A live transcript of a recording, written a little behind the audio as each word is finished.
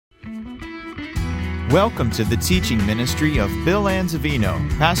Welcome to the teaching ministry of Bill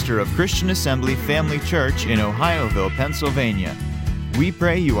Anzavino, pastor of Christian Assembly Family Church in Ohioville, Pennsylvania. We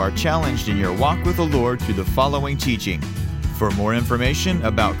pray you are challenged in your walk with the Lord through the following teaching. For more information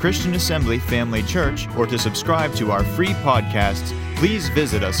about Christian Assembly Family Church or to subscribe to our free podcasts, please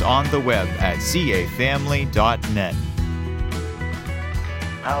visit us on the web at cafamily.net.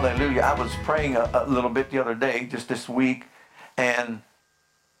 Hallelujah. I was praying a little bit the other day, just this week, and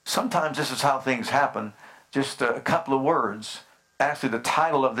sometimes this is how things happen. Just a couple of words. Actually, the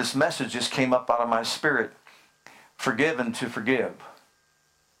title of this message just came up out of my spirit. Forgiven to forgive.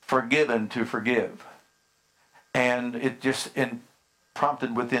 Forgiven to forgive. And it just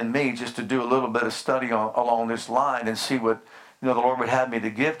prompted within me just to do a little bit of study along this line and see what the Lord would have me to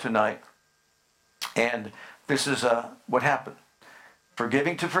give tonight. And this is what happened.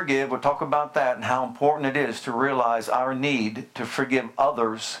 Forgiving to forgive, we'll talk about that and how important it is to realize our need to forgive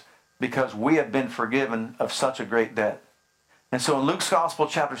others because we have been forgiven of such a great debt. And so in Luke's Gospel,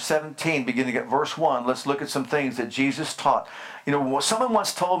 chapter 17, beginning at verse 1, let's look at some things that Jesus taught. Someone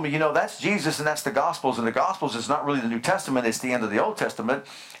once told me, that's Jesus and that's the Gospels, and the Gospels is not really the New Testament, it's the end of the Old Testament.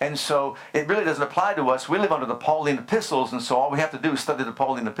 And so it really doesn't apply to us. We live under the Pauline epistles, and so all we have to do is study the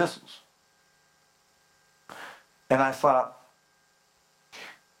Pauline epistles. And I thought,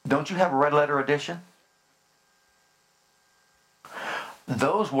 don't you have a red letter edition?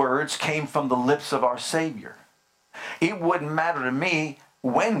 Those words came from the lips of our Savior. It wouldn't matter to me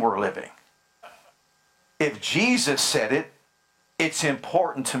when we're living. If Jesus said it, it's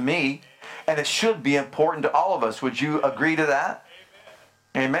important to me, and it should be important to all of us. Would you agree to that?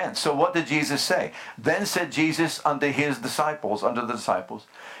 Amen. So what did Jesus say? Then said Jesus unto the disciples,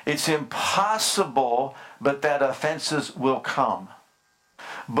 it's impossible but that offenses will come.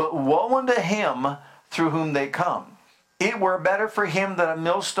 But woe unto him through whom they come. It were better for him that a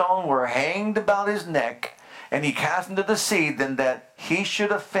millstone were hanged about his neck, and he cast into the sea, than that he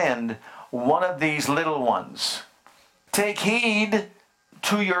should offend one of these little ones. Take heed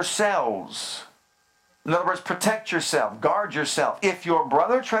to yourselves. In other words, protect yourself, guard yourself. If your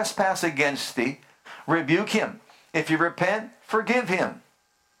brother trespass against thee, rebuke him. If you repent, forgive him.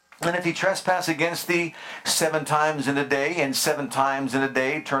 And if he trespass against thee 7 times in a day, and 7 times in a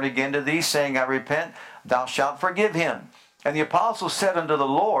day turn again to thee, saying, I repent, thou shalt forgive him. And the apostle said unto the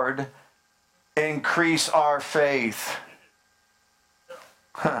Lord, increase our faith.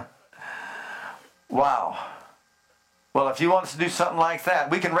 Wow. Well, if you want us to do something like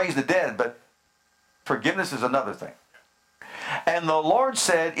that, we can raise the dead, but forgiveness is another thing. And the Lord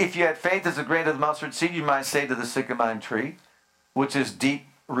said, if you had faith as a grain of mustard seed, you might say to the sycamore tree, which is deep,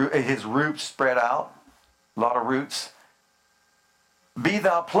 his roots spread out, a lot of roots. Be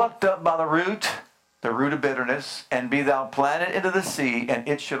thou plucked up by the root of bitterness, and be thou planted into the sea, and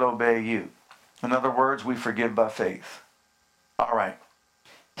it should obey you. In other words, we forgive by faith. All right.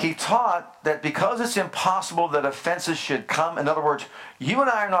 He taught that because it's impossible that offenses should come, in other words, you and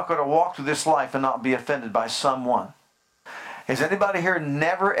I are not going to walk through this life and not be offended by someone. Has anybody here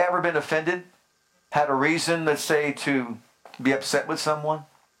never, ever been offended? Had a reason, let's say, to be upset with someone?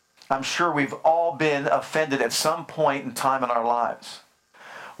 I'm sure we've all been offended at some point in time in our lives.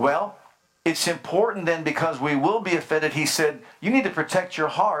 Well, it's important then, because we will be offended, he said, you need to protect your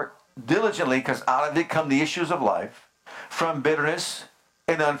heart diligently, because out of it come the issues of life, from bitterness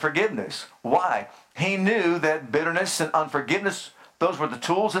and unforgiveness. Why? He knew that bitterness and unforgiveness, those were the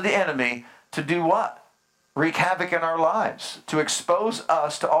tools of the enemy to do what? Wreak havoc in our lives, to expose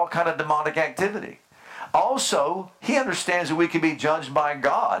us to all kind of demonic activity. Also, he understands that we can be judged by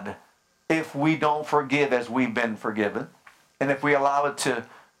God if we don't forgive as we've been forgiven. And if we allow it to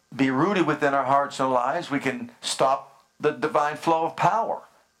be rooted within our hearts and lives, we can stop the divine flow of power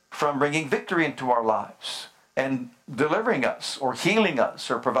from bringing victory into our lives and delivering us or healing us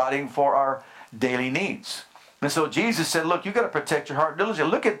or providing for our daily needs. And so Jesus said, look, you've got to protect your heart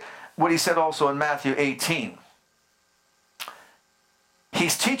diligently. Look at what he said also in Matthew 18.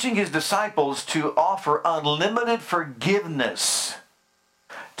 He's teaching his disciples to offer unlimited forgiveness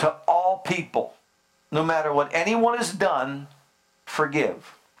to all people. No matter what anyone has done,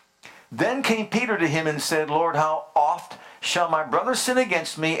 forgive. Then came Peter to him and said, Lord, how oft shall my brother sin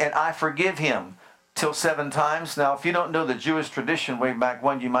against me and I forgive him? Till 7 times? Now, if you don't know the Jewish tradition way back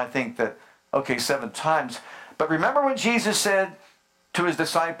when, you might think that, okay, 7 times. But remember when Jesus said to his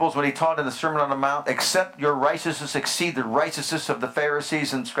disciples when he taught in the Sermon on the Mount, except your righteousness exceed the righteousness of the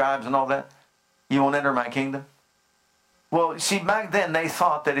Pharisees and scribes and all that, you won't enter my kingdom? Well, see, back then they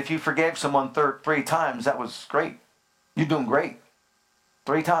thought that if you forgave someone 3 times, that was great. You're doing great.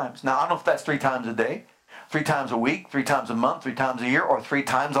 3 times. Now, I don't know if that's 3 times a day, 3 times a week, 3 times a month, 3 times a year, or 3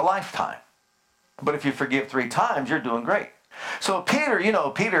 times a lifetime. But if you forgive 3 times, you're doing great. So Peter, you know,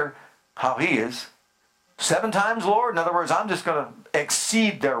 Peter, how he is, 7 times, Lord. In other words, I'm just going to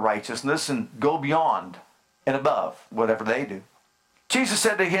exceed their righteousness and go beyond and above whatever they do. Jesus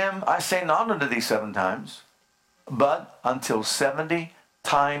said to him, I say not unto thee 7 times, but until 70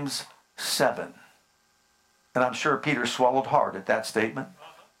 times 7. And I'm sure Peter swallowed hard at that statement.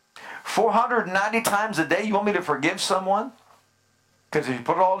 490 times a day, you want me to forgive someone? Because if you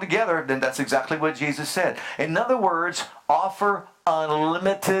put it all together, then that's exactly what Jesus said. In other words, offer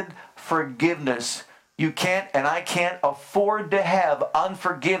unlimited forgiveness. You can't, and I can't afford to have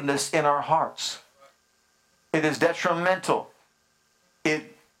unforgiveness in our hearts. It is detrimental.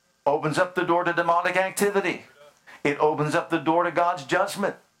 It opens up the door to demonic activity. It opens up the door to God's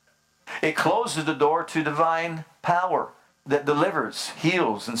judgment. It closes the door to divine power that delivers,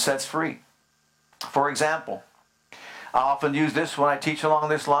 heals, and sets free. For example, I often use this when I teach along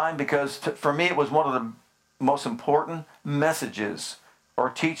this line because for me it was one of the most important messages or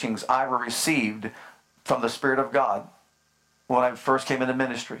teachings I ever received from the Spirit of God when I first came into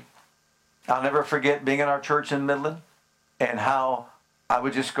ministry. I'll never forget being in our church in Midland and how I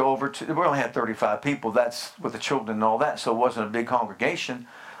would just go over to, we only had 35 people, that's with the children and all that, so it wasn't a big congregation.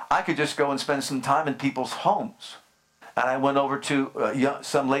 I could just go and spend some time in people's homes. And I went over to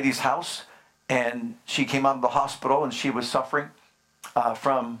some lady's house, and she came out of the hospital, and she was suffering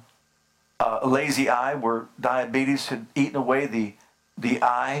from a lazy eye, where diabetes had eaten away the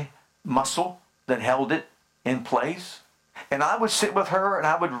eye muscle that held it in place. And I would sit with her, and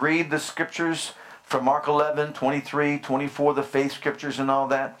I would read the scriptures from Mark 11, 23, 24, the faith scriptures and all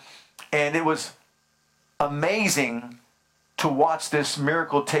that. And it was amazing to watch this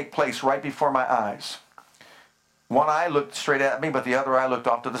miracle take place right before my eyes. One eye looked straight at me, but the other eye looked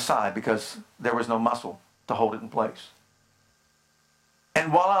off to the side because there was no muscle to hold it in place.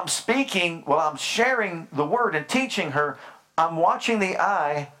 And while I'm speaking, while I'm sharing the word and teaching her, I'm watching the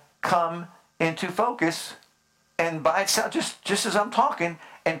eye come into focus, and by itself, just as I'm talking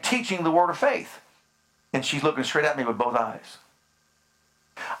and teaching the word of faith. And she's looking straight at me with both eyes.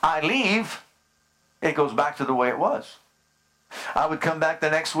 I leave, it goes back to the way it was. I would come back the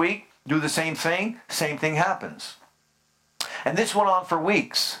next week, do the same thing happens. And this went on for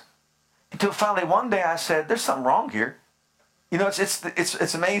weeks. Until finally one day I said, there's something wrong here. You know,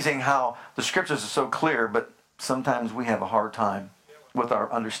 it's amazing how the scriptures are so clear, but sometimes we have a hard time with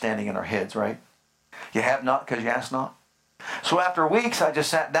our understanding in our heads, right? You have not because you ask not. So after weeks, I just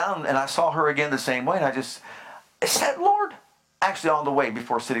sat down and I saw her again the same way. And I said, Lord, actually on the way,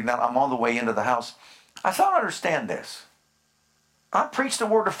 before sitting down, I'm on the way into the house. I said, I don't understand this. I preach the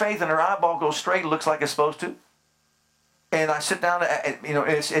word of faith and her eyeball goes straight, looks like it's supposed to. And I sit down, you know,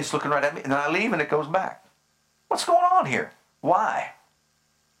 it's looking right at me. And then I leave and it goes back. What's going on here? Why?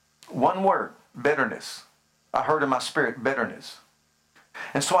 One word, bitterness. I heard in my spirit, bitterness.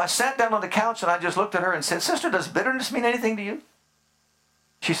 And so I sat down on the couch and I just looked at her and said, Sister, does bitterness mean anything to you?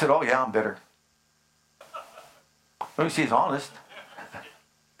 She said, oh yeah, I'm bitter. Well, she's honest.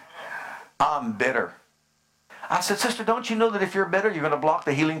 I'm bitter. I said, Sister, don't you know that if you're bitter, you're going to block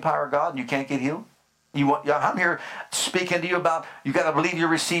the healing power of God and you can't get healed? I'm here speaking to you about, you got to believe you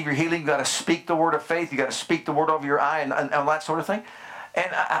receive your healing. You got to speak the word of faith. You got to speak the word over your eye and that sort of thing.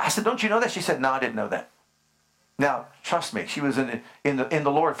 And I said, don't you know that? She said, no, I didn't know that. Now, trust me, she was in the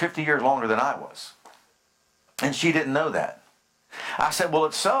Lord 50 years longer than I was. And she didn't know that. I said, well,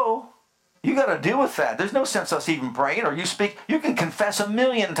 it's so. You got to deal with that. There's no sense us even praying or you can confess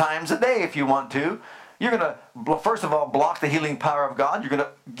 1,000,000 times a day if you want to. You're going to, first of all, block the healing power of God. You're going to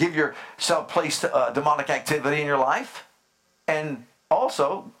give yourself place to demonic activity in your life. And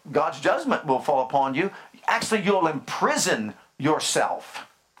also, God's judgment will fall upon you. Actually, you'll imprison yourself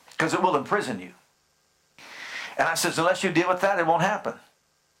because it will imprison you. And I said, unless you deal with that, it won't happen.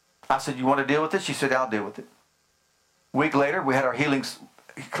 I said, you want to deal with it? She said, I'll deal with it. A week later, we had our healings.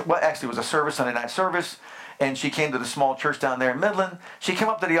 Well, actually, it was a service, Sunday night service. And she came to the small church down there in Midland. She came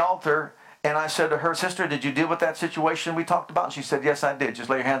up to the altar, and I said to her, Sister, did you deal with that situation we talked about? And she said, yes, I did. Just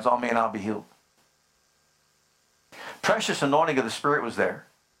lay your hands on me, and I'll be healed. Precious anointing of the Spirit was there.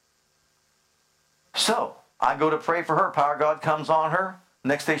 So, I go to pray for her. Power of God comes on her.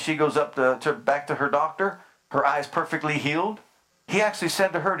 Next day, she goes up back to her doctor. Her eye's perfectly healed. He actually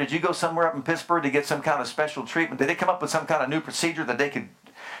said to her, did you go somewhere up in Pittsburgh to get some kind of special treatment? Did they come up with some kind of new procedure that they could?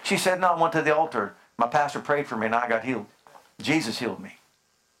 She said, no, I went to the altar. My pastor prayed for me and I got healed. Jesus healed me.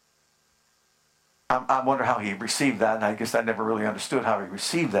 I wonder how he received that, and I guess I never really understood how he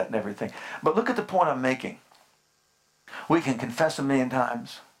received that and everything. But look at the point I'm making. We can confess 1,000,000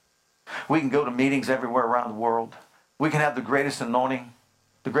 times. We can go to meetings everywhere around the world. We can have the greatest anointing,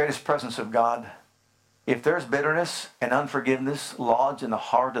 the greatest presence of God. if there's bitterness and unforgiveness lodged in the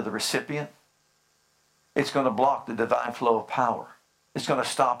heart of the recipient, it's going to block the divine flow of power. It's going to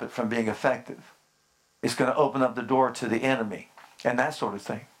stop it from being effective. It's going to open up the door to the enemy and that sort of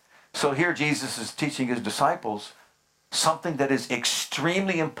thing. So here Jesus is teaching his disciples something that is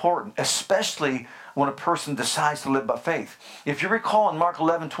extremely important, especially when a person decides to live by faith. If you recall in Mark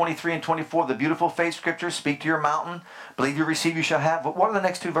 11:23 and 24, the beautiful faith scriptures, speak to your mountain, believe you receive, you shall have. What are the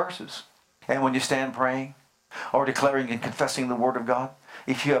next two verses? And when you stand praying or declaring and confessing the word of God,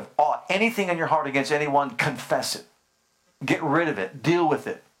 if you have aught, anything in your heart against anyone, confess it. Get rid of it. Deal with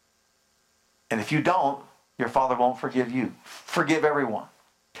it. And if you don't, your Father won't forgive you. Forgive everyone.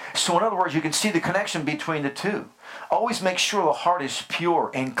 So in other words, you can see the connection between the two. Always make sure the heart is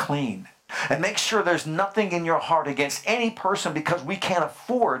pure and clean. And make sure there's nothing in your heart against any person, because we can't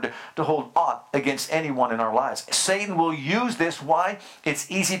afford to hold aught against anyone in our lives. Satan will use this. Why? It's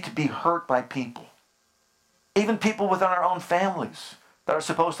easy to be hurt by people. Even people within our own families that are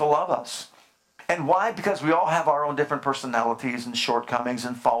supposed to love us. And why? Because we all have our own different personalities and shortcomings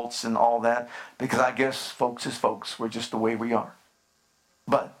and faults and all that. Because I guess folks is folks. We're just the way we are.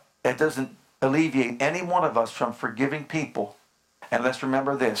 But it doesn't alleviate any one of us from forgiving people. And let's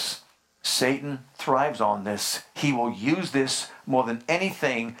remember this. Satan thrives on this. He will use this more than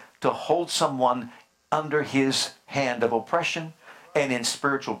anything to hold someone under his hand of oppression and in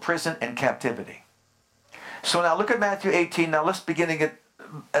spiritual prison and captivity. So now look at Matthew 18. Now let's begin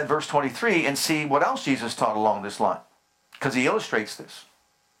at verse 23 and see what else Jesus taught along this line, because he illustrates this.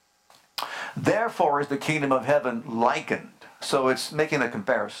 Therefore is the kingdom of heaven likened. So it's making a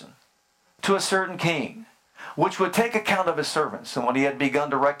comparison to a certain king, which would take account of his servants. And when he had begun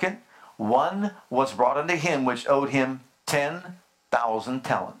to reckon, one was brought unto him which owed him 10,000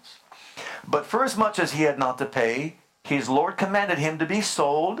 talents. But for as much as he had not to pay, his Lord commanded him to be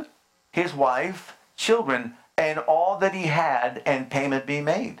sold, his wife, children, and all that he had, and payment be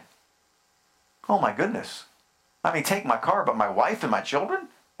made. Oh my goodness. I mean, take my car, but my wife and my children,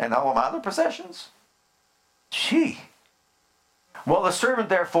 and all of my other possessions? Gee. Well, the servant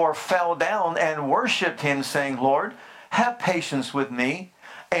therefore fell down and worshipped him, saying, Lord, have patience with me,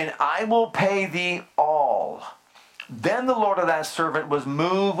 and I will pay thee all. Then the Lord of that servant was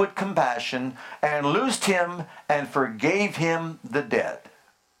moved with compassion, and loosed him, and forgave him the debt.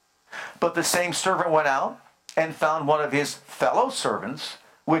 But the same servant went out, and found one of his fellow servants,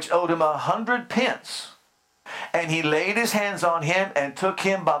 which owed him 100 pence. And he laid his hands on him, and took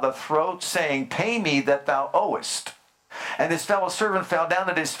him by the throat, saying, Pay me that thou owest. And his fellow servant fell down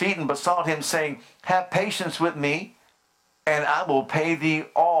at his feet, and besought him, saying, Have patience with me, and I will pay thee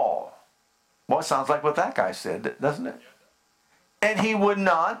all. Well, it sounds like what that guy said, doesn't it? And he would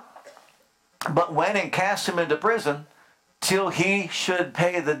not, but went and cast him into prison, till he should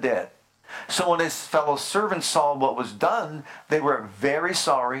pay the debt. So when his fellow servants saw what was done, they were very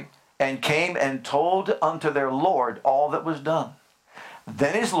sorry, and came and told unto their Lord all that was done.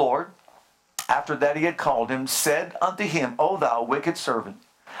 Then his Lord, after that he had called him, said unto him, O thou wicked servant,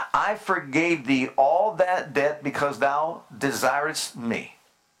 I forgave thee all that debt, because thou desiredst me.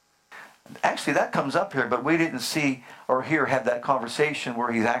 Actually, that comes up here, but we didn't see or hear have that conversation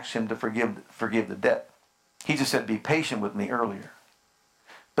where he's asked him to forgive the debt. He just said, be patient with me earlier.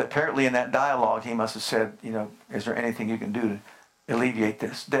 But apparently in that dialogue, he must have said, is there anything you can do to alleviate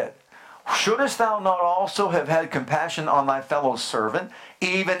this debt? Shouldest thou not also have had compassion on thy fellow servant,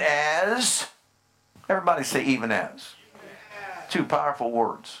 even as, everybody say even as. Two powerful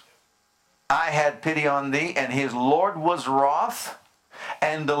words. I had pity on thee, and his Lord was wroth,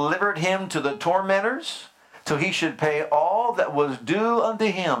 and delivered him to the tormentors, till he should pay all that was due unto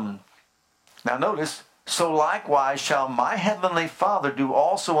him. Now notice, so likewise shall my heavenly Father do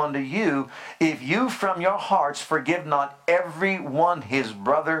also unto you, if you from your hearts forgive not every one his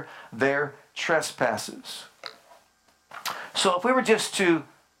brother their trespasses. So if we were just to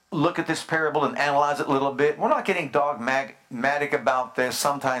look at this parable and analyze it a little bit, we're not getting dogmatic about this.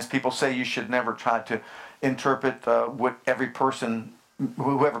 Sometimes people say you should never try to interpret what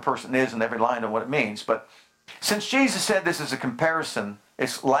whoever person is in every line of what it means. But since Jesus said this is a comparison,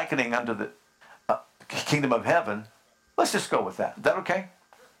 it's likening unto the kingdom of heaven, let's just go with that. Is that okay?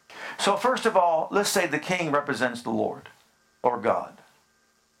 So first of all, let's say the king represents the Lord or God.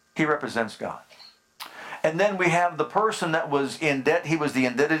 He represents God. And then we have the person that was in debt. He was the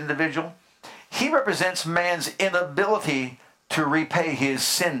indebted individual. He represents man's inability to repay his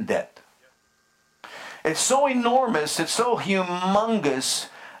sin debt. It's so enormous, it's so humongous,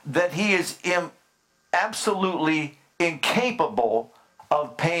 that he is absolutely incapable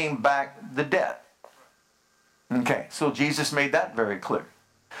of paying back the debt. Okay, so Jesus made that very clear.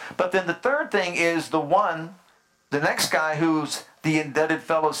 But then the third thing is the next guy who's the indebted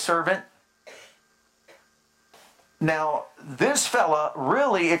fellow's servant. Now, this fella,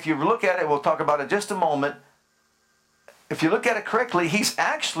 really, if you look at it, we'll talk about it in just a moment. If you look at it correctly, he's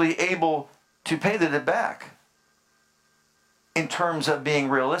actually able to pay the debt back in terms of being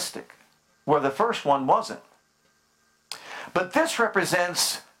realistic, where the first one wasn't. But this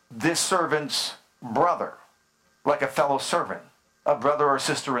represents this servant's brother, like a fellow servant, a brother or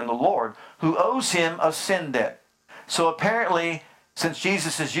sister in the Lord, who owes him a sin debt. So apparently, since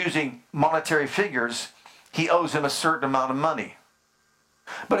Jesus is using monetary figures, he owes him a certain amount of money.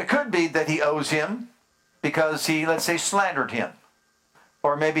 But it could be that he owes him because he, let's say, slandered him.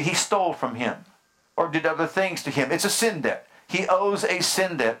 Or maybe he stole from him. Or did other things to him. It's a sin debt. He owes a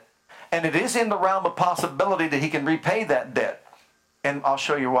sin debt. And it is in the realm of possibility that he can repay that debt. And I'll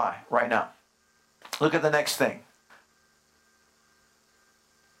show you why right now. Look at the next thing.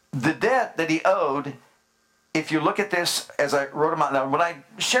 The debt that he owed, if you look at this, as I wrote them out. Now, when I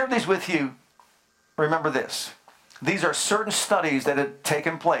shared these with you, remember this. These are certain studies that had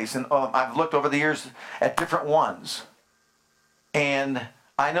taken place, and I've looked over the years at different ones. And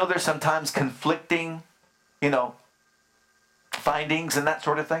I know there's sometimes conflicting, findings and that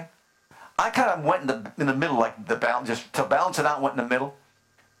sort of thing. I kind of went in the middle, like just to balance it out, went in the middle.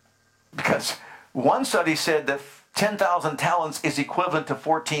 Because one study said that 10,000 talents is equivalent to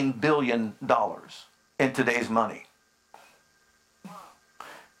 $14 billion in today's money.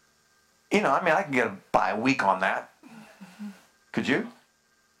 I can buy a week on that. Could you?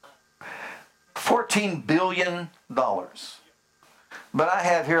 $14 billion. But I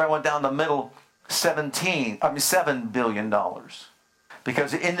have here, I went down the middle, $7 billion.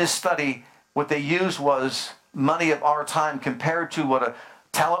 Because in this study, what they used was money of our time compared to what a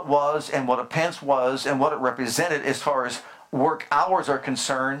talent was and what a pence was and what it represented as far as work hours are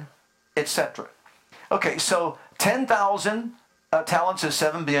concerned, etc. Okay, so 10,000 talents is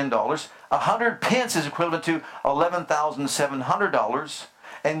 $7 billion. 100 pence is equivalent to $11,700.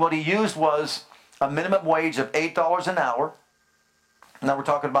 And what he used was a minimum wage of $8 an hour. Now we're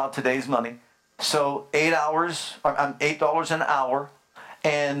talking about today's money. So $8 an hour.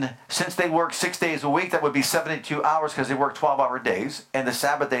 And since they work 6 days a week, that would be 72 hours because they work 12-hour days. And the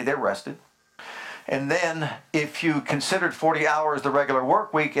Sabbath day, they're rested. And then if you considered 40 hours the regular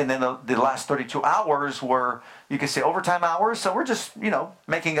work week, and then the last 32 hours were, you could say, overtime hours. So we're just,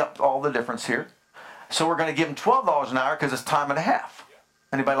 making up all the difference here. So we're going to give them $12 an hour because it's time and a half.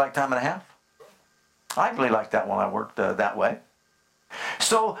 Anybody like time and a half? I really liked that when I worked that way.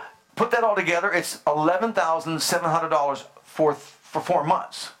 So put that all together, it's $11,700 for 4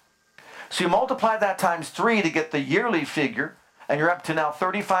 months. So you multiply that times 3 to get the yearly figure, and you're up to now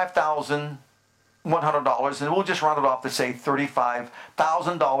 $35,100, and we'll just round it off to say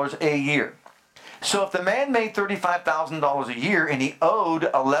 $35,000 a year. So if the man made $35,000 a year and he owed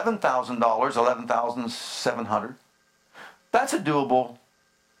 $11,000, $11,700, that's a doable,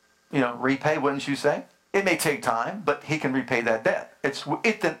 repay, wouldn't you say? It may take time, but he can repay that debt. It's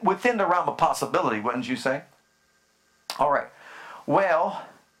within the realm of possibility, wouldn't you say? All right. Well,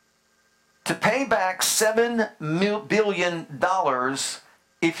 to pay back $7 billion,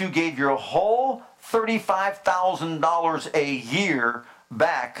 if you gave your whole $35,000 a year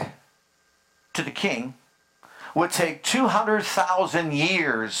back to the king, would take 200,000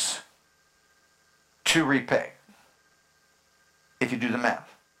 years to repay, if you do the math.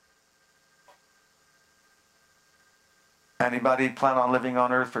 Anybody plan on living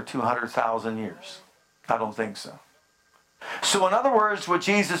on earth for 200,000 years? I don't think so. So in other words, what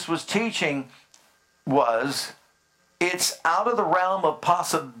Jesus was teaching was, it's out of the realm of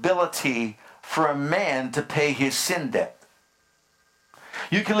possibility for a man to pay his sin debt.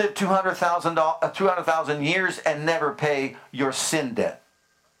 You can live 200,000 years and never pay your sin debt.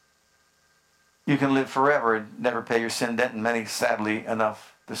 You can live forever and never pay your sin debt, and many, sadly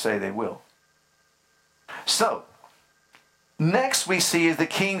enough, to say they will. So, next we see is the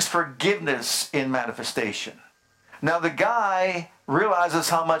king's forgiveness in manifestation. Now the guy realizes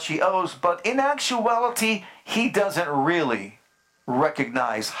how much he owes, but in actuality, he doesn't really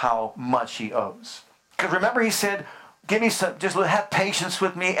recognize how much he owes. Because remember, he said, give me some, just have patience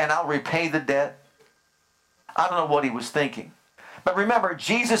with me and I'll repay the debt. I don't know what he was thinking. But remember,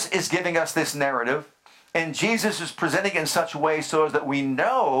 Jesus is giving us this narrative, and Jesus is presenting it in such a way so that we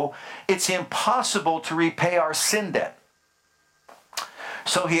know it's impossible to repay our sin debt.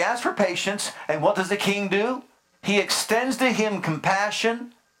 So he asks for patience, and what does the king do? He extends to him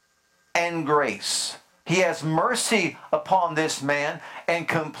compassion and grace. He has mercy upon this man and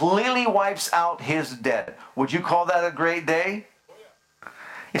completely wipes out his debt. Would you call that a great day?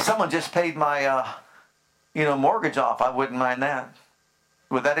 If someone just paid my, mortgage off, I wouldn't mind that.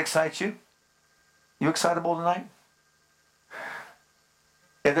 Would that excite you? You excitable tonight?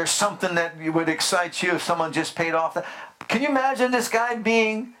 If there's something that would excite you if someone just paid off that. Can you imagine this guy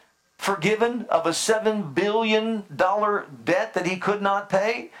being forgiven of a $7 billion debt that he could not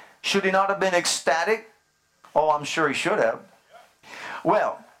pay? Should he not have been ecstatic? Oh, I'm sure he should have.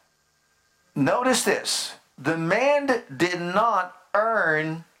 Well, notice this. The man did not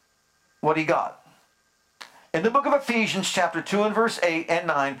earn what he got. In the book of Ephesians chapter 2 and verse 8 and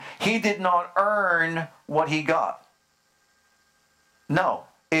 9, he did not earn what he got. No,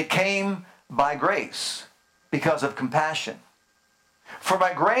 it came by grace because of compassion. For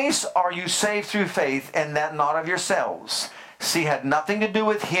by grace are you saved through faith, and that not of yourselves. See, it had nothing to do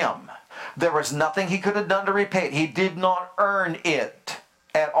with him. There was nothing he could have done to repay it. He did not earn it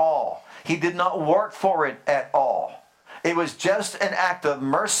at all. He did not work for it at all. It was just an act of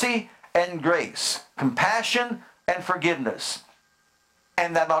mercy and grace, compassion and forgiveness.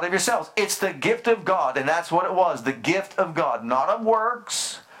 And that not of yourselves. It's the gift of God, and that's what it was, the gift of God, not of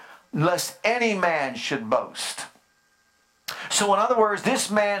works, lest any man should boast. So in other words, this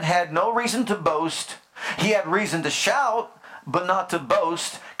man had no reason to boast. He had reason to shout, but not to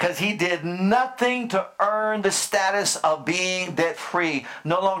boast, because he did nothing to earn the status of being debt-free,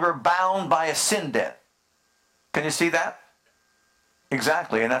 no longer bound by a sin debt. Can you see that?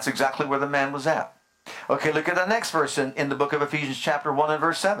 Exactly, and that's exactly where the man was at. Okay, look at the next verse in the book of Ephesians chapter 1 and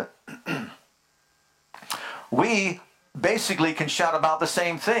verse 7. We basically can shout about the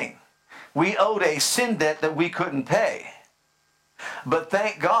same thing. We owed a sin debt that we couldn't pay. But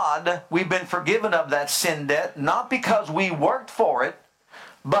thank God we've been forgiven of that sin debt, not because we worked for it,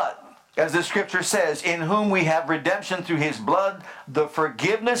 but as the scripture says, in whom we have redemption through his blood, the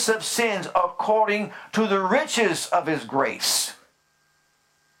forgiveness of sins according to the riches of his grace.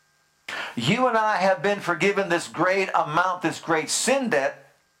 You and I have been forgiven this great amount, this great sin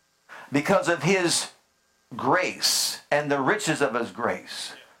debt, because of his grace and the riches of his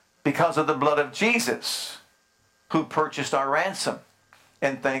grace, because of the blood of Jesus, who purchased our ransom.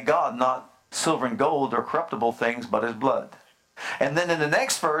 And thank God, not silver and gold or corruptible things, but his blood. And then in the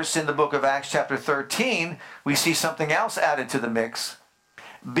next verse, in the book of Acts chapter 13, we see something else added to the mix.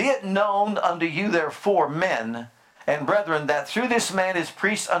 Be it known unto you, therefore, men and brethren, that through this man is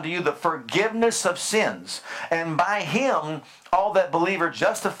preached unto you the forgiveness of sins, and by him all that believe are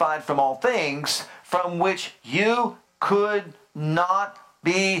justified from all things, from which you could not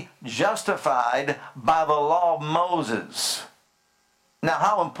be justified by the law of Moses. Now,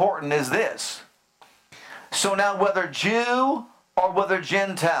 how important is this? So now, whether Jew or whether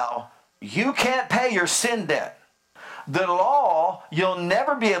Gentile, you can't pay your sin debt. The law you'll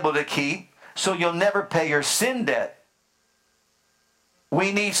never be able to keep, so you'll never pay your sin debt.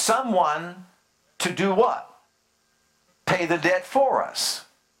 We need someone to do what? Pay the debt for us.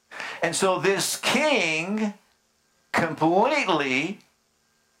 And so this king completely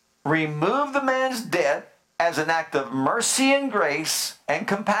removed the man's debt as an act of mercy and grace and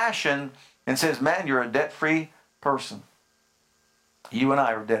compassion, and says, man, you're a debt-free person. You and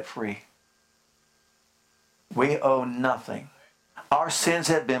I are debt-free. We owe nothing. Our sins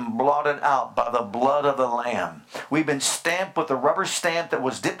have been blotted out by the blood of the Lamb. We've been stamped with the rubber stamp that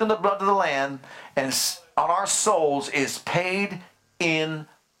was dipped in the blood of the Lamb, and on our souls is paid in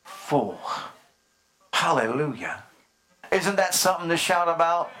full. Hallelujah. Isn't that something to shout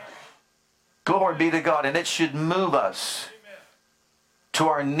about? Glory be to God. And it should move us to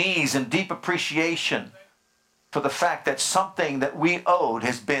our knees in deep appreciation for the fact that something that we owed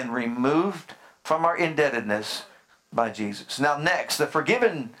has been removed from our indebtedness by Jesus. Now next, the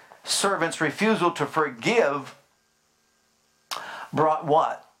forgiven servant's refusal to forgive brought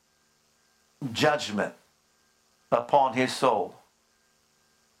what? Judgment upon his soul.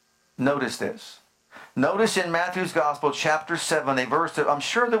 Notice this. Notice in Matthew's Gospel, chapter 7, a verse that I'm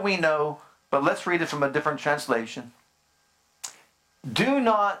sure that we know, but let's read it from a different translation. Do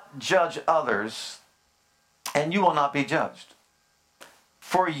not judge others, and you will not be judged.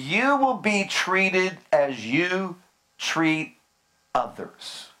 For you will be treated as you treat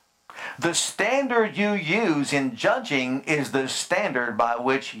others. The standard you use in judging is the standard by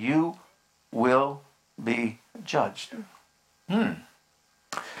which you will be judged.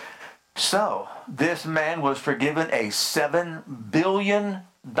 So, this man was forgiven a $7 billion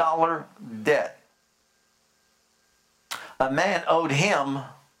debt. A man owed him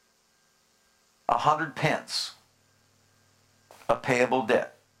 100 pence, a payable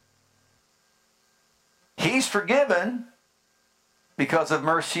debt. He's forgiven because of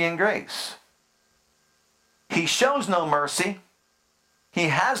mercy and grace. He shows no mercy He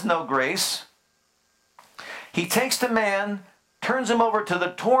has no grace. He takes the man, turns him over to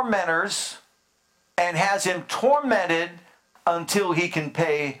the tormentors, and has him tormented until he can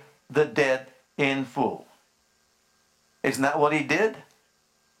pay the debt in full. Isn't that what he did?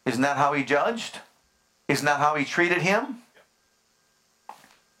 Isn't that how he judged? Isn't that how he treated him?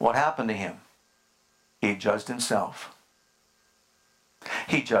 What happened to him? He judged himself.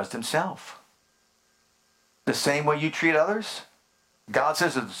 He judged himself. The same way you treat others, God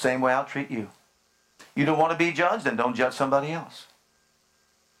says it's the same way I'll treat you. You don't want to be judged, then don't judge somebody else.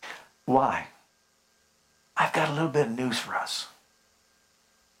 Why? I've got a little bit of news for us.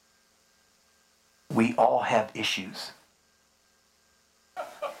 We all have issues.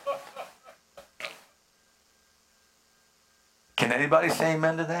 Can anybody say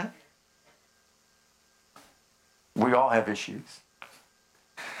amen to that? We all have issues.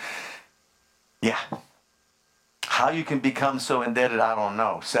 Yeah. How you can become so indebted, I don't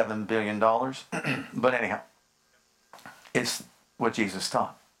know. $7 billion. But anyhow, it's what Jesus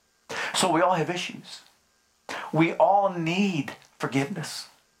taught. So we all have issues. We all need forgiveness.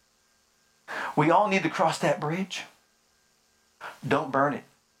 We all need to cross that bridge. Don't burn it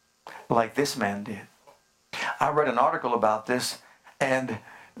like this man did. I read an article about this, and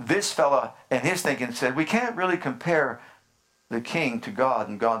this fella and his thinking said, we can't really compare the king to God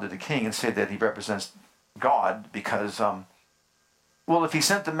and God to the king and say that he represents God because, well, if he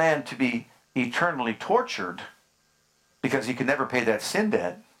sent the man to be eternally tortured because he could never pay that sin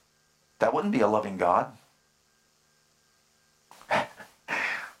debt, that wouldn't be a loving God.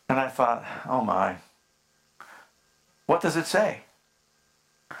 And I thought, oh my, what does it say?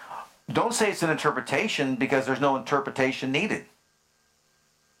 Don't say it's an interpretation because there's no interpretation needed.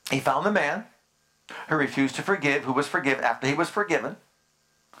 He found the man who refused to forgive, who was forgiven after he was forgiven.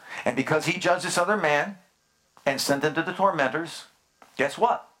 And because he judged this other man and sent him to the tormentors, guess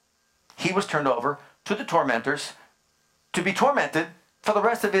what? He was turned over to the tormentors to be tormented for the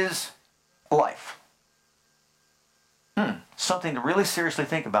rest of his life. Something to really seriously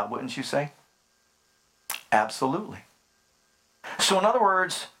think about, wouldn't you say? Absolutely. So in other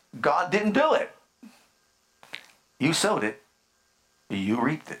words, God didn't do it. You sowed it. You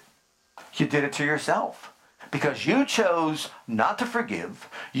reaped it. You did it to yourself. Because you chose not to forgive.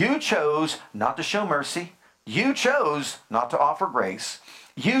 You chose not to show mercy. You chose not to offer grace.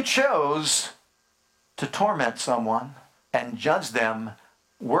 You chose to torment someone and judge them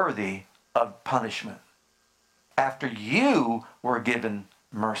worthy of punishment after you were given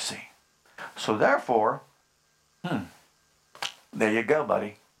mercy. So therefore, there you go,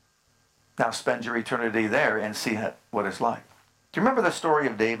 buddy. Now spend your eternity there and see what it's like. Do you remember the story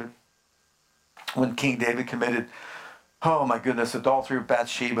of David? When King David committed, oh my goodness, adultery with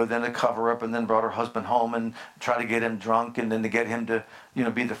Bathsheba, then a cover-up, and then brought her husband home and tried to get him drunk, and then to get him to,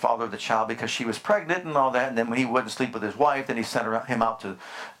 be the father of the child because she was pregnant and all that. And then when he wouldn't sleep with his wife, then he sent him out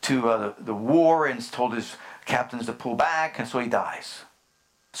to the war and told his captains to pull back, and so he dies.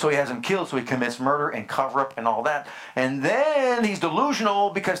 So he has him killed, so he commits murder and cover-up and all that. And then he's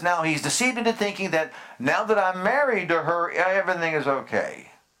delusional because now he's deceived into thinking that now that I'm married to her, everything is okay.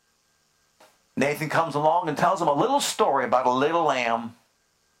 Nathan comes along and tells him a little story about a little lamb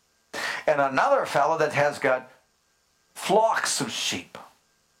and another fellow that has got flocks of sheep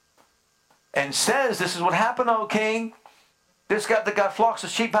and says, this is what happened, O king. This guy that got flocks of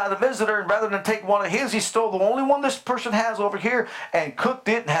sheep had a visitor, and rather than take one of his, he stole the only one this person has over here and cooked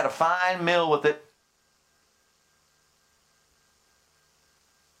it and had a fine meal with it.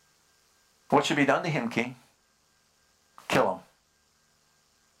 What should be done to him, king? Kill him.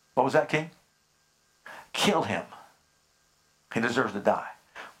 What was that, king? Kill him. He deserves to die,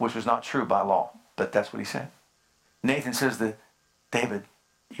 which was not true by law, but that's what he said. Nathan says that, David,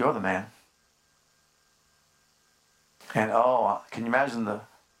 you're the man. And can you imagine the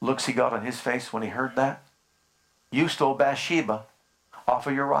looks he got on his face when he heard that? You stole Bathsheba off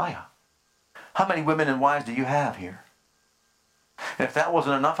of Uriah. How many women and wives do you have here? And if that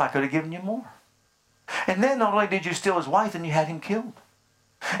wasn't enough, I could have given you more. And then not only did you steal his wife, then you had him killed.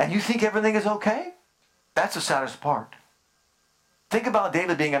 And you think everything is okay? That's the saddest part. Think about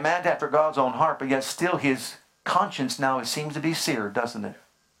David being a man after God's own heart, but yet still his conscience now seems to be seared, doesn't it?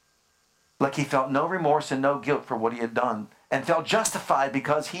 Like he felt no remorse and no guilt for what he had done and felt justified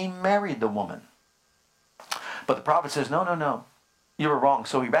because he married the woman. But the prophet says, no, you were wrong.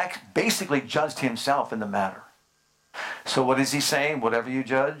 So he basically judged himself in the matter. So what is he saying? Whatever you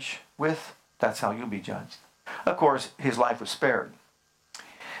judge with, that's how you'll be judged. Of course, his life was spared.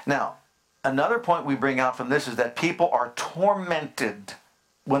 Now, another point we bring out from this is that people are tormented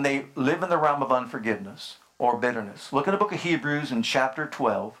when they live in the realm of unforgiveness or bitterness. Look in the book of Hebrews in chapter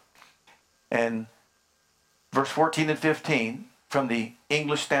 12 and verse 14 and 15 from the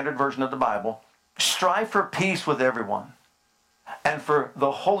English Standard Version of the Bible. Strive for peace with everyone and for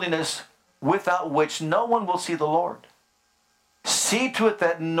the holiness without which no one will see the Lord. See to it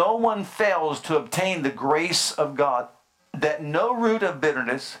that no one fails to obtain the grace of God, that no root of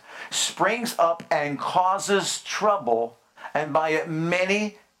bitterness springs up and causes trouble, and by it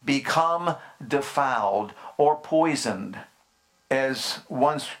many become defiled or poisoned. As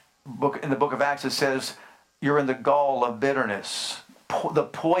one book in the book of Acts it says, you're in the gall of bitterness, the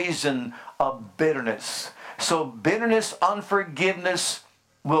poison of bitterness. So bitterness, unforgiveness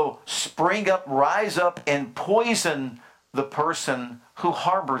will spring up, rise up, and poison the person who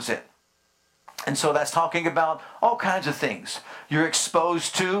harbors it. And so that's talking about all kinds of things. You're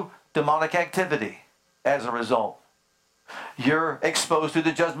exposed to demonic activity as a result. You're exposed to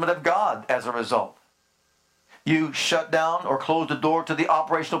the judgment of God as a result. You shut down or close the door to the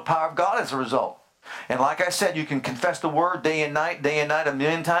operational power of God as a result. And like I said, you can confess the word day and night, a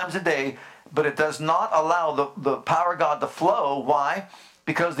million times a day, but it does not allow the power of God to flow. Why?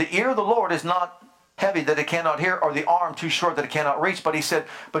 Because the ear of the Lord is not heavy that it cannot hear, or the arm too short that it cannot reach. But he said,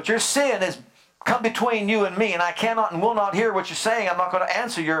 but your sin has come between you and me, and I cannot and will not hear what you're saying. I'm not going to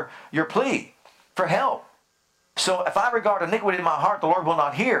answer your plea for help. So if I regard iniquity in my heart, the Lord will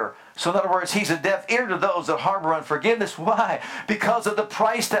not hear. So in other words, he's a deaf ear to those that harbor unforgiveness. Why? Because of the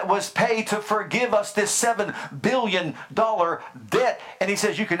price that was paid to forgive us this $7 billion debt. And he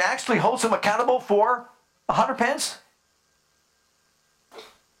says you can actually hold some accountable for 100 pence.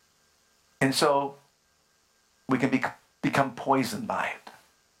 And so we can become poisoned by it.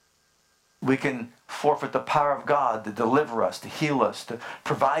 We can forfeit the power of God to deliver us, to heal us, to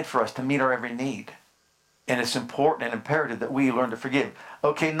provide for us, to meet our every need. And it's important and imperative that we learn to forgive.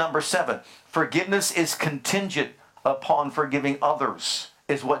 Okay, number 7. Forgiveness is contingent upon forgiving others,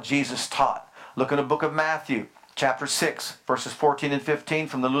 is what Jesus taught. Look in the book of Matthew, chapter 6, verses 14 and 15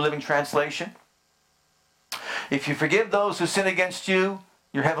 from the New Living Translation. If you forgive those who sin against you,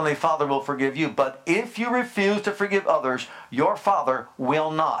 your heavenly Father will forgive you. But if you refuse to forgive others, your Father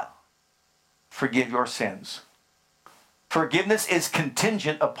will not forgive your sins. Forgiveness is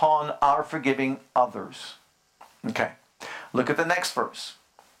contingent upon our forgiving others. Okay. Look at the next verse.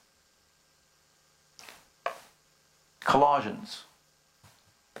 Colossians.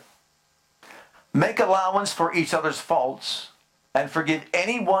 Make allowance for each other's faults and forgive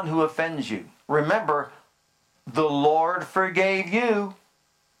anyone who offends you. Remember, the Lord forgave you,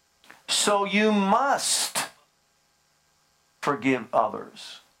 so you must forgive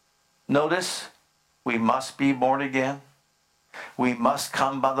others. Notice, we must be born again. We must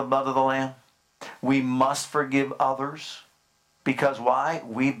come by the blood of the Lamb. We must forgive others. Because why?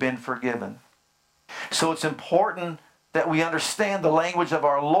 We've been forgiven. So it's important that we understand the language of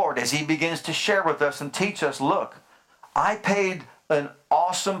our Lord as he begins to share with us and teach us, look, I paid an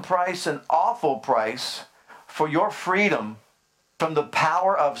awesome price, an awful price for your freedom from the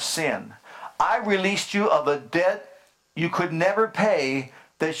power of sin. I released you of a debt you could never pay,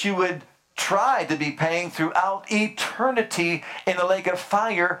 that you would try to be paying throughout eternity in the lake of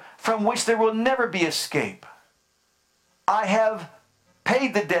fire, from which there will never be escape. I have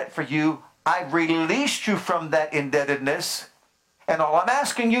paid the debt for you. I've released you from that indebtedness. And all I'm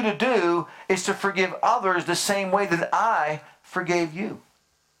asking you to do is to forgive others the same way that I forgave you.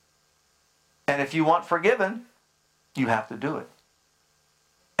 And if you want forgiven, you have to do it.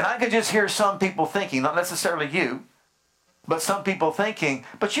 And I could just hear some people thinking, not necessarily you, but some people thinking,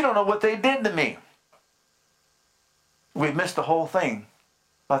 but you don't know what they did to me. We've missed the whole thing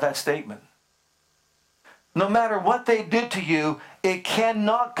by that statement. No matter what they did to you, it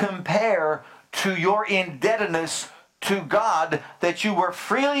cannot compare to your indebtedness to God that you were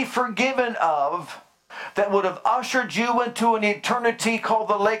freely forgiven of, that would have ushered you into an eternity called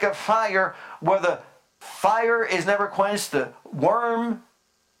the lake of fire, where the fire is never quenched, the worm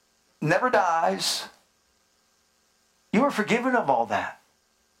never dies. You were forgiven of all that.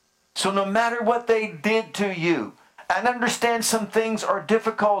 So no matter what they did to you, and understand some things are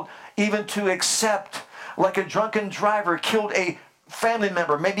difficult even to accept, like a drunken driver killed a family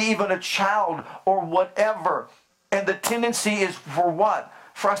member, maybe even a child or whatever. And the tendency is for what?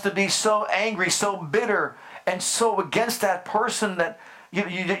 For us to be so angry, so bitter, and so against that person that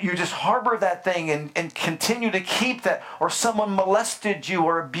you just harbor that thing and continue to keep that. Or someone molested you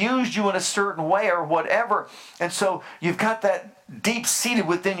or abused you in a certain way or whatever. And so you've got that deep-seated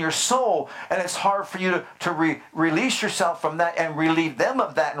within your soul, and it's hard for you to release yourself from that and relieve them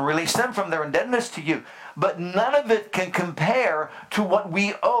of that and release them from their indebtedness to you. But none of it can compare to what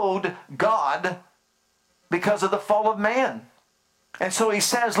we owed God because of the fall of man. And so he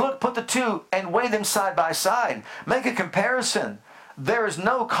says, look, put the two and weigh them side by side. Make a comparison. There is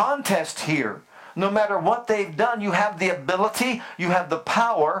no contest here. No matter what they've done, you have the ability, you have the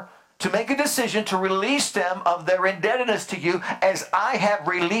power to make a decision to release them of their indebtedness to you as I have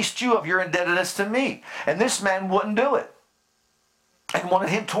released you of your indebtedness to me. And this man wouldn't do it and wanted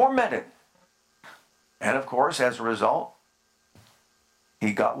him tormented. And of course, as a result,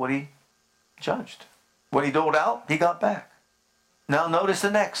 he got what he judged. What he doled out, he got back. Now notice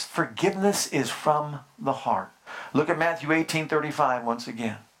the next. Forgiveness is from the heart. Look at Matthew 18:35 once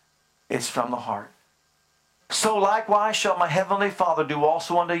again. It's from the heart. So likewise shall my heavenly Father do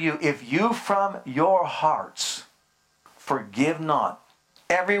also unto you, if you from your hearts forgive not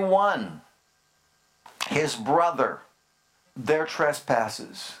every one his brother their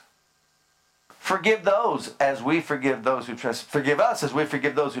trespasses. Forgive those as we forgive those who trespass. Forgive us as we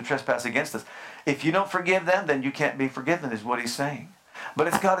forgive those who trespass against us. If you don't forgive them, then you can't be forgiven, is what he's saying. But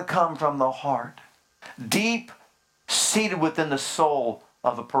it's got to come from the heart. Deep seated within the soul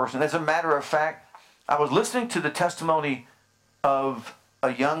of a person. As a matter of fact, I was listening to the testimony of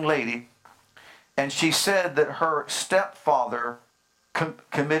a young lady, and she said that her stepfather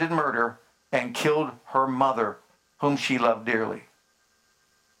committed murder and killed her mother, whom she loved dearly.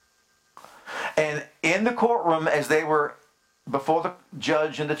 And in the courtroom, as they were before the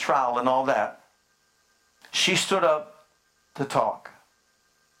judge and the trial and all that, she stood up to talk.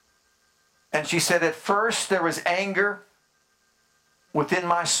 And she said, at first there was anger within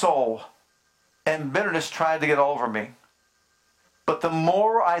my soul, and bitterness tried to get over me. But the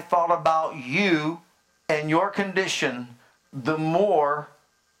more I thought about you and your condition, the more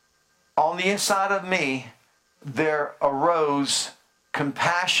on the inside of me there arose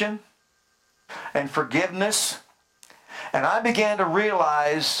compassion and forgiveness. And I began to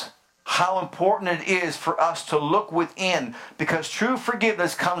realize how important it is for us to look within, because true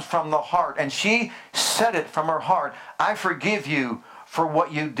forgiveness comes from the heart. And she said it from her heart. I forgive you for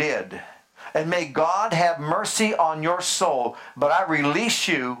what you did. And may God have mercy on your soul, but I release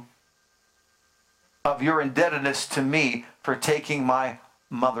you of your indebtedness to me for taking my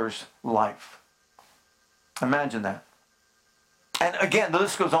mother's life. Imagine that. And again, the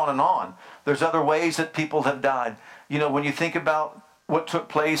list goes on and on. There's other ways that people have died. You know, when you think about what took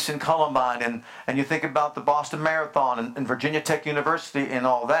place in Columbine and you think about the Boston Marathon and Virginia Tech University and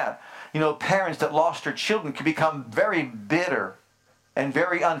all that, you know, parents that lost their children can become very bitter and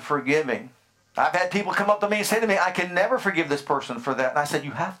very unforgiving. I've had people come up to me and say to me, I can never forgive this person for that. And I said,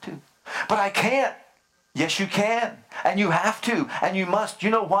 you have to. But I can't. Yes, you can. And you have to. And you must. You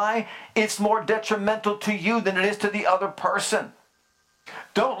know why? It's more detrimental to you than it is to the other person.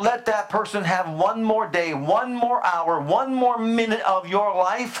 Don't let that person have one more day, one more hour, one more minute of your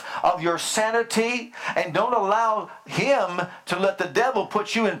life, of your sanity. And don't allow him to let the devil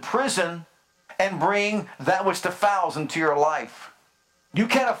put you in prison and bring that which defiles into your life. You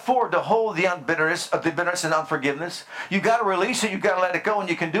can't afford to hold the bitterness and unforgiveness. You've got to release it. You've got to let it go. And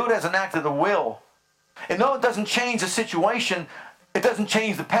you can do it as an act of the will. And though it doesn't change the situation, it doesn't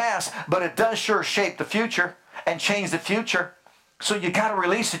change the past, but it does sure shape the future and change the future. So you got to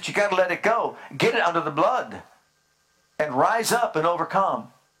release it. You got to let it go. Get it under the blood and rise up and overcome.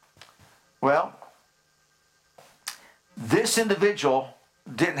 Well, this individual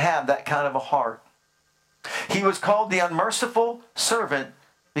didn't have that kind of a heart. He was called the unmerciful servant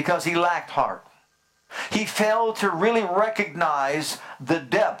because he lacked heart. He failed to really recognize the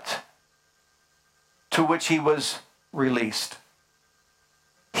depth to which he was released.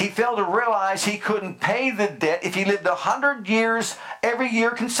 He failed to realize he couldn't pay the debt if he lived 100 years every year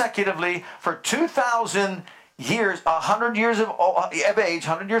consecutively for 2,000 years, 100 years of age,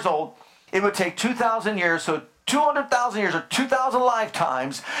 100 years old. It would take 2,000 years, so 200,000 years or 2,000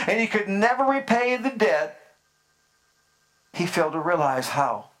 lifetimes, and he could never repay the debt. He failed to realize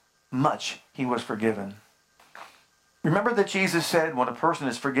how much he was forgiven. Remember that Jesus said, when a person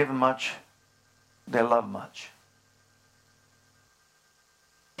is forgiven much, they love much.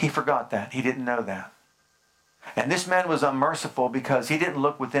 He forgot that. He didn't know that. And this man was unmerciful because he didn't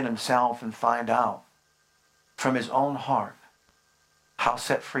look within himself and find out from his own heart how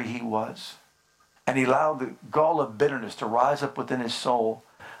set free he was. And he allowed the gall of bitterness to rise up within his soul,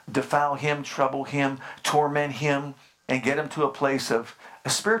 defile him, trouble him, torment him, and get him to a place of a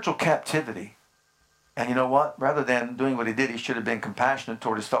spiritual captivity. And you know what? Rather than doing what he did, he should have been compassionate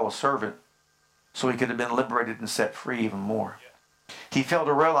toward his fellow servant so he could have been liberated and set free even more. He failed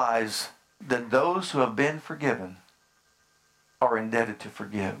to realize that those who have been forgiven are indebted to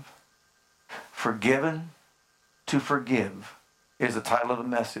forgive. Forgiven to forgive is the title of the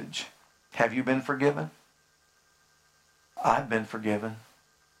message. Have you been forgiven? I've been forgiven.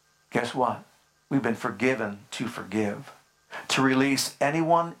 Guess what? We've been forgiven to forgive. To release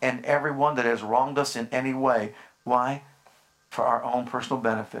anyone and everyone that has wronged us in any way. Why? For our own personal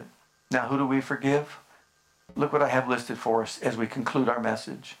benefit. Now, who do we forgive? Look what I have listed for us as we conclude our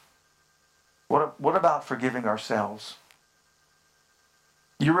message. What about forgiving ourselves?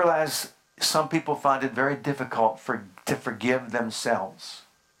 You realize some people find it very difficult to forgive themselves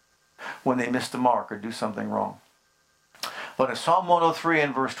when they miss the mark or do something wrong. But in Psalm 103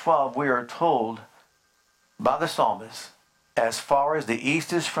 and verse 12, we are told by the psalmist, as far as the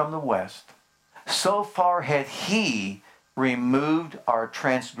east is from the west, so far had he removed our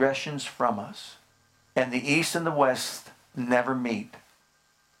transgressions from us. And the east and the west never meet.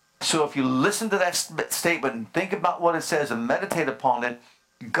 So if you listen to that statement and think about what it says and meditate upon it,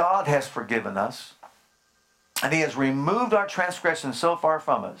 God has forgiven us. And he has removed our transgressions so far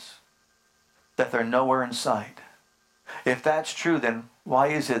from us that they're nowhere in sight. If that's true, then why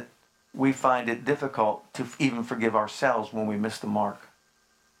is it we find it difficult to even forgive ourselves when we miss the mark?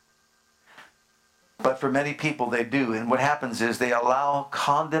 But for many people, they do. And what happens is they allow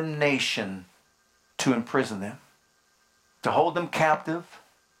condemnation to imprison them, to hold them captive,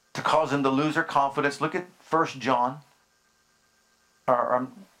 to cause them to lose their confidence. Look at 1 John.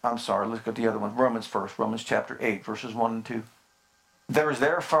 I'm sorry, look at the other one. Romans first. Romans chapter 8, verses 1 and 2. There is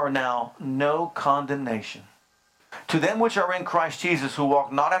therefore now no condemnation to them which are in Christ Jesus, who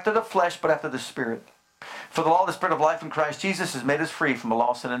walk not after the flesh, but after the Spirit. For the law of the Spirit of life in Christ Jesus has made us free from the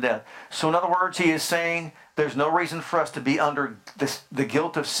law of sin and death. So in other words, he is saying there's no reason for us to be under the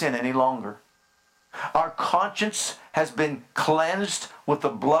guilt of sin any longer. Our conscience has been cleansed with the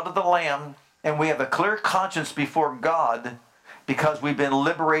blood of the Lamb, and we have a clear conscience before God because we've been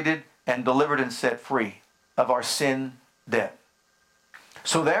liberated and delivered and set free of our sin debt.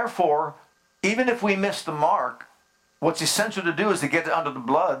 So therefore, even if we miss the mark, what's essential to do is to get under the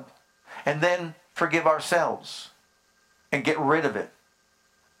blood and then forgive ourselves and get rid of it.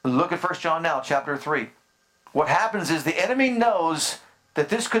 Look at 1 John now, chapter 3. What happens is the enemy knows that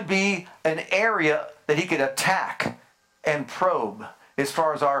this could be an area that he could attack and probe as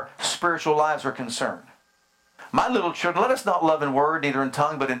far as our spiritual lives are concerned. My little children, let us not love in word, neither in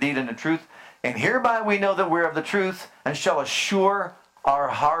tongue, but in deed and in truth. And hereby we know that we're of the truth, and shall assure our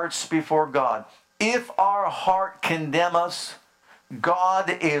hearts before God. If our heart condemn us, God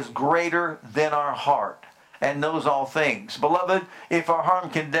is greater than our heart and knows all things. Beloved, if our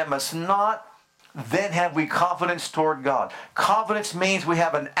heart condemn us not, then have we confidence toward God. Confidence means we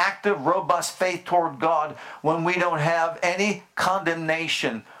have an active, robust faith toward God when we don't have any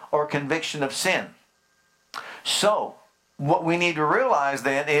condemnation or conviction of sin. So, what we need to realize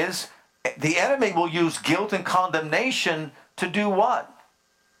then is the enemy will use guilt and condemnation to do what?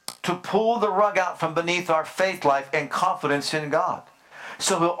 To pull the rug out from beneath our faith life and confidence in God.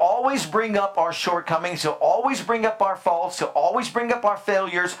 So he'll always bring up our shortcomings. He'll always bring up our faults. He'll always bring up our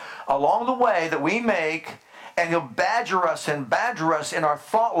failures along the way that we make. And he'll badger us in our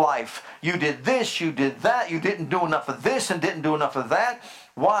thought life. You did this, you did that. You didn't do enough of this and didn't do enough of that.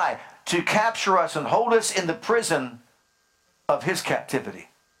 Why? To capture us and hold us in the prison of his captivity.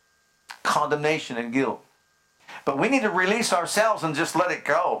 Condemnation and guilt. But we need to release ourselves and just let it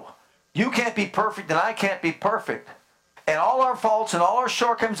go. You can't be perfect and I can't be perfect. And all our faults and all our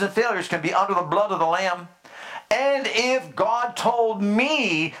shortcomings and failures can be under the blood of the Lamb. And if God told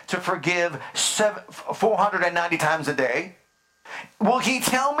me to forgive 490 times a day, will he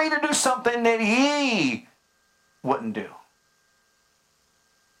tell me to do something that he wouldn't do?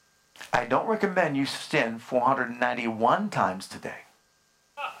 I don't recommend you sin 491 times today.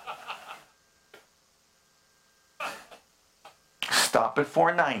 Stop at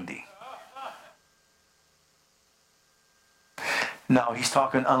 490. No, he's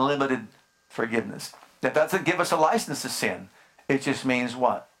talking unlimited forgiveness. That doesn't give us a license to sin. It just means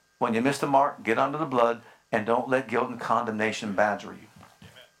what? When you miss the mark, get under the blood and don't let guilt and condemnation badger you.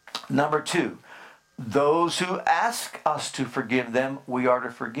 Amen. Number 2, those who ask us to forgive them, we are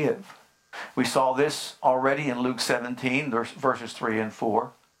to forgive. We saw this already in Luke 17, verses 3 and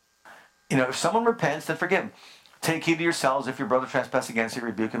 4. You know, if someone repents, then forgive him. Take heed to yourselves. If your brother trespass against you,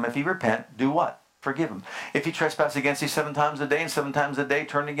 rebuke him. If he repent, do what? Forgive him. If he trespass against you 7 times a day and 7 times a day,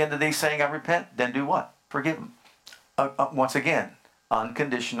 turn again to thee saying, I repent, then do what? Forgive him. Once again,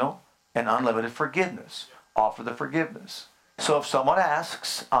 unconditional and unlimited forgiveness. Offer the forgiveness. So if someone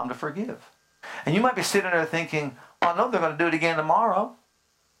asks, I'm to forgive. And you might be sitting there thinking, I know they're going to do it again tomorrow.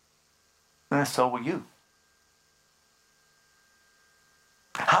 And so will you.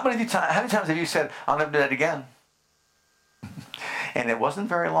 How many times have you said, I'll never do that again? And it wasn't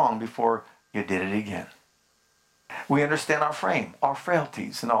very long before you did it again. We understand our frame, our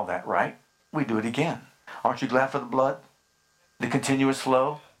frailties and all that, right? We do it again. Aren't you glad for the blood? The continuous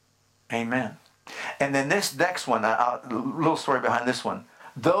flow? Amen. And then this next one, a little story behind this one.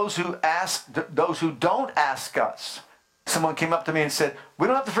 Those who don't ask us. Someone came up to me and said, we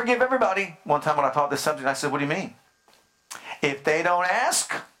don't have to forgive everybody. One time when I taught this subject, I said, what do you mean? If they don't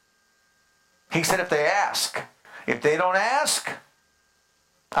ask, he said, if they ask. If they don't ask,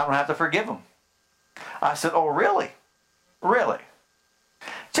 I don't have to forgive them. I said, oh, really? Really?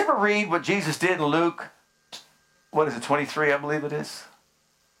 Did you ever read what Jesus did in Luke, 23, I believe it is?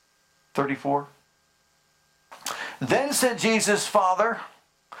 34? Then said Jesus, Father,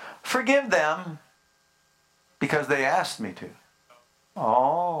 forgive them because they asked me to.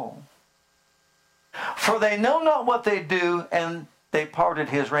 Oh. For they know not what they do, and they parted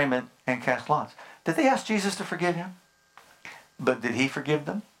his raiment and cast lots. Did they ask Jesus to forgive him? But did he forgive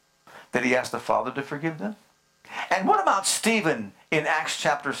them? Did he ask the Father to forgive them? And what about Stephen in Acts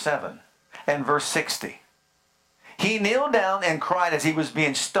chapter 7 and verse 60? He kneeled down and cried as he was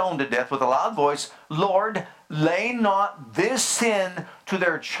being stoned to death with a loud voice, Lord, lay not this sin to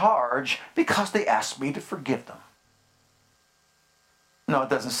their charge, because they asked me to forgive them. No, it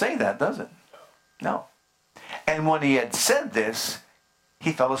doesn't say that, does it? No. And when he had said this,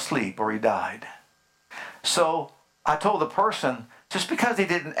 he fell asleep or he died. So I told the person, just because he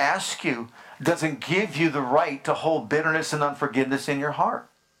didn't ask you doesn't give you the right to hold bitterness and unforgiveness in your heart.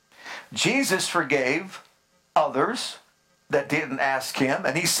 Jesus forgave others that didn't ask him,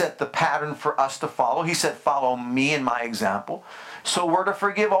 and he set the pattern for us to follow. He said, follow me in my example. So we're to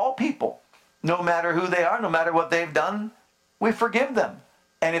forgive all people, no matter who they are, no matter what they've done. We forgive them.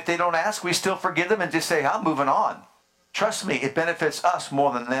 And if they don't ask, we still forgive them and just say, I'm moving on. Trust me, it benefits us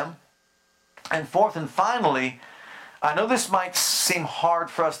more than them. And fourth and finally, I know this might seem hard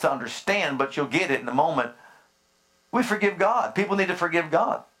for us to understand, but you'll get it in a moment. We forgive God. People need to forgive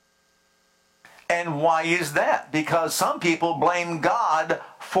God. And why is that? Because some people blame God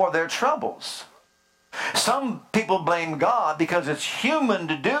for their troubles. Some people blame God because it's human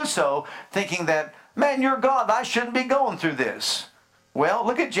to do so, thinking that, man, you're God, I shouldn't be going through this. Well,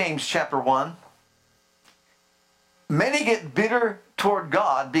 look at James chapter 1. Many get bitter toward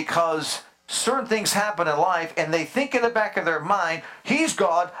God because certain things happen in life and they think in the back of their mind, he's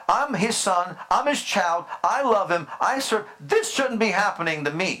God, I'm his son, I'm his child, I love him, I serve. This shouldn't be happening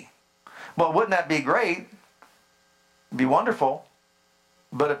to me. Well, wouldn't that be great? It'd be wonderful.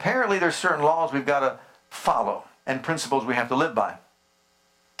 But apparently there's certain laws we've got to follow and principles we have to live by.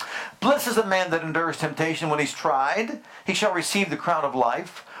 Blessed is the man that endures temptation. When he's tried, he shall receive the crown of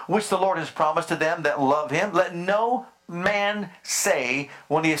life, which the Lord has promised to them that love him. Let no man say,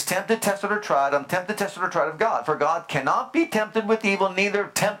 when he is tempted, tested, or tried, I'm tempted, tested, or tried of God. For God cannot be tempted with evil,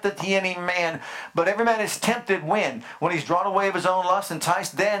 neither tempteth he any man. But every man is tempted when? When he's drawn away of his own lust,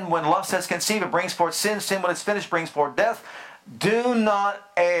 enticed. Then when lust has conceived, it brings forth sin. Sin, when it's finished, brings forth death. Do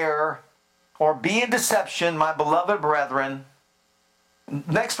not err or be in deception, my beloved brethren.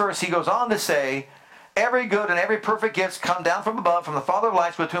 Next verse, he goes on to say, every good and every perfect gift come down from above, from the Father of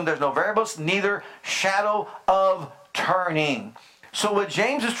lights, with whom there's no variableness, neither shadow of turning. So what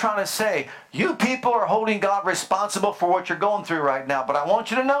James is trying to say, you people are holding God responsible for what you're going through right now. But I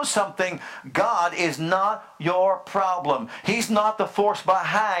want you to know something. God is not your problem. He's not the force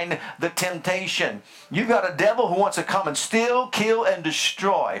behind the temptation. You've got a devil who wants to come and steal, kill, and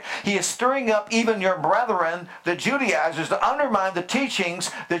destroy. He is stirring up even your brethren, the Judaizers, to undermine the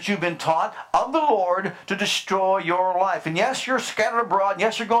teachings that you've been taught of the Lord to destroy your life. And yes, you're scattered abroad. And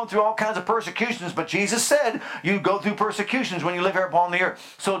yes, you're going through all kinds of persecutions. But Jesus said you go through persecutions when you live here upon the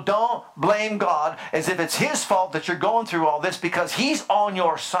earth. So don't blame God as if it's his fault that you're going through all this, because he's on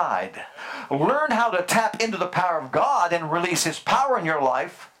your side. Learn how to tap into the power of God and release his power in your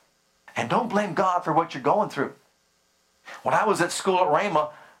life, and don't blame God for what you're going through. When I was at school at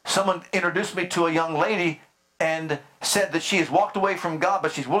Rhema, someone introduced me to a young lady and said that she has walked away from God,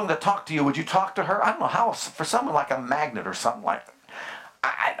 but she's willing to talk to you. Would you talk to her? I don't know how, for someone like a magnet or something like that.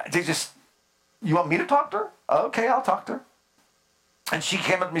 You want me to talk to her? Okay, I'll talk to her. And she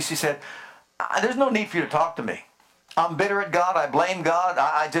came up to me, she said, there's no need for you to talk to me. I'm bitter at God. I blame God.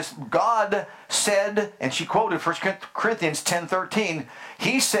 God said, and she quoted 1 Corinthians 10:13.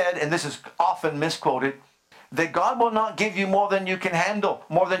 He said, and this is often misquoted, that God will not give you more than you can handle,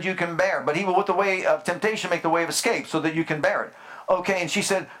 more than you can bear. But he will, with the way of temptation, make the way of escape so that you can bear it. Okay, and she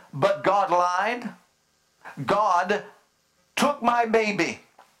said, but God lied. God took my baby,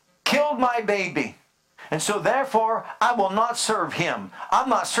 killed my baby. And so therefore, I will not serve him. I'm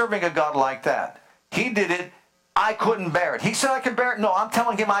not serving a God like that. He did it I couldn't bear it. He said I could bear it. No, I'm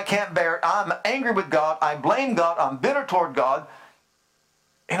telling him I can't bear it. I'm angry with God. I blame God. I'm bitter toward God.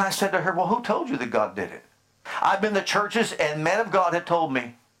 And I said to her, well, who told you that God did it? I've been to churches and men of God had told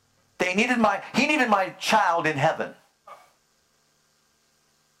me he needed my child in heaven.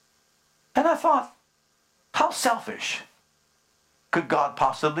 And I thought, how selfish could God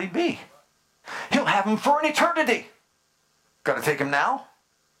possibly be? He'll have him for an eternity. Got to take him now?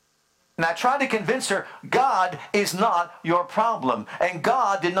 And I tried to convince her, God is not your problem. And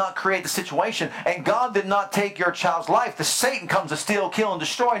God did not create the situation. And God did not take your child's life. The Satan comes to steal, kill, and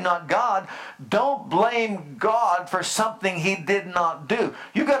destroy, not God. Don't blame God for something he did not do.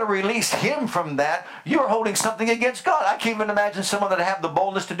 You got to release him from that. You're holding something against God. I can't even imagine someone that have the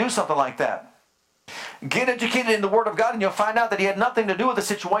boldness to do something like that. Get educated in the Word of God and you'll find out that he had nothing to do with the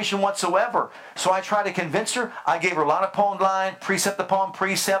situation whatsoever. So I tried to convince her. I gave her line upon line, precept upon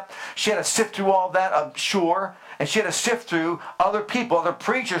precept. She had to sift through all that, I'm sure. And she had to sift through other people, other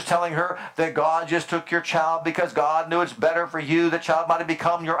preachers telling her that God just took your child because God knew it's better for you. The child might have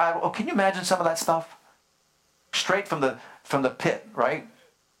become your idol. Oh, can you imagine some of that stuff? Straight from the pit, right?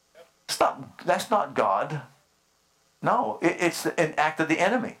 That's not God. No, it's an act of the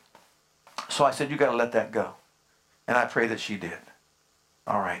enemy. So I said, you got to let that go. And I pray that she did.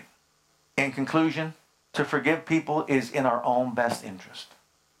 All right. In conclusion, to forgive people is in our own best interest.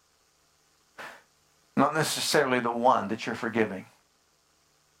 Not necessarily the one that you're forgiving.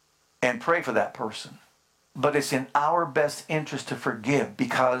 And pray for that person. But it's in our best interest to forgive.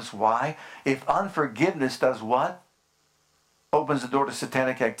 Because why? If unforgiveness does what? Opens the door to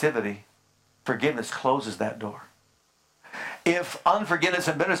satanic activity. Forgiveness closes that door. If unforgiveness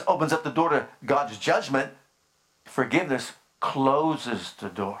and bitterness opens up the door to God's judgment, forgiveness closes the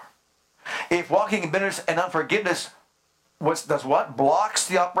door. If walking in bitterness and unforgiveness does what? Blocks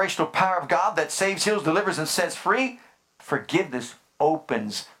the operational power of God that saves, heals, delivers, and sets free, forgiveness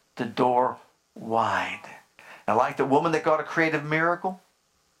opens the door wide. And like the woman that got a creative miracle,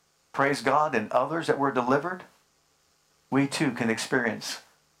 praise God, and others that were delivered, we too can experience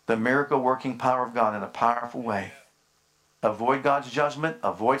the miracle working power of God in a powerful way. Avoid God's judgment,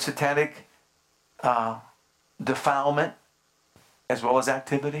 avoid satanic defilement as well as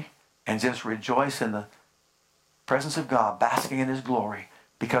activity, and just rejoice in the presence of God, basking in his glory,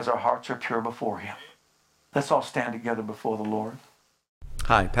 because our hearts are pure before him. Let's all stand together before the Lord.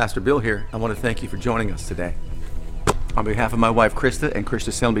 Hi, Pastor Bill here. I want to thank you for joining us today. On behalf of my wife, Krista, and Christian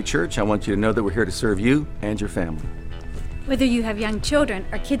Assembly Church, I want you to know that we're here to serve you and your family. Whether you have young children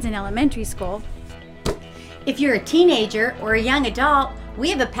or kids in elementary school, if you're a teenager or a young adult, we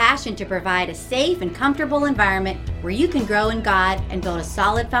have a passion to provide a safe and comfortable environment where you can grow in God and build a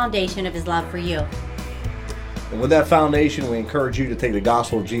solid foundation of his love for you. And with that foundation, we encourage you to take the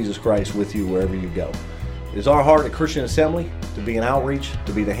gospel of Jesus Christ with you wherever you go. It is our heart at Christian Assembly to be an outreach,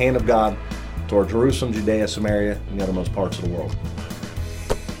 to be the hand of God toward Jerusalem, Judea, Samaria, and the uttermost parts of the world.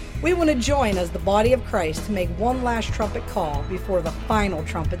 We want to join as the body of Christ to make one last trumpet call before the final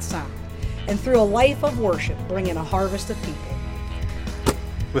trumpet sound, and through a life of worship, bring in a harvest of people.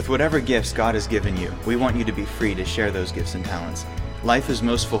 With whatever gifts God has given you, we want you to be free to share those gifts and talents. Life is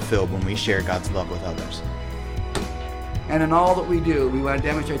most fulfilled when we share God's love with others. And in all that we do, we want to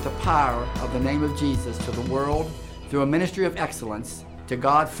demonstrate the power of the name of Jesus to the world through a ministry of excellence, to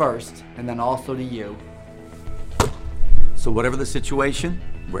God first, and then also to you. So whatever the situation,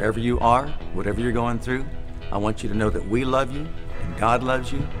 wherever you are, whatever you're going through, I want you to know that we love you, and God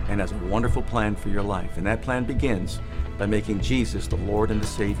loves you, and has a wonderful plan for your life. And that plan begins by making Jesus the Lord and the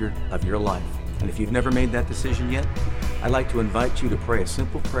Savior of your life. And if you've never made that decision yet, I'd like to invite you to pray a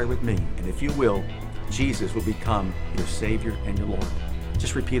simple prayer with me. And if you will, Jesus will become your Savior and your Lord.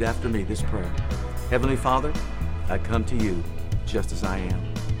 Just repeat after me this prayer. Heavenly Father, I come to you just as I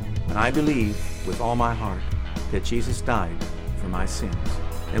am. And I believe with all my heart that Jesus died for my sins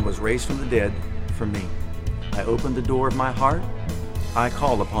and was raised from the dead for me. I open the door of my heart. I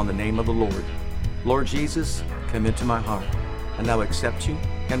call upon the name of the Lord. Lord Jesus, come into my heart, and I will accept you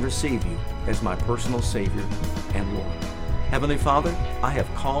and receive you as my personal Savior and Lord. Heavenly Father, I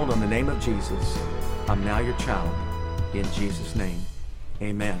have called on the name of Jesus. I'm now your child. In Jesus' name,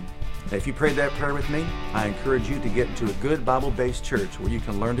 amen. Now, if you prayed that prayer with me, I encourage you to get into a good Bible-based church where you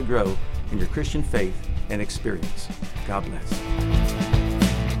can learn to grow in your Christian faith and experience. God bless.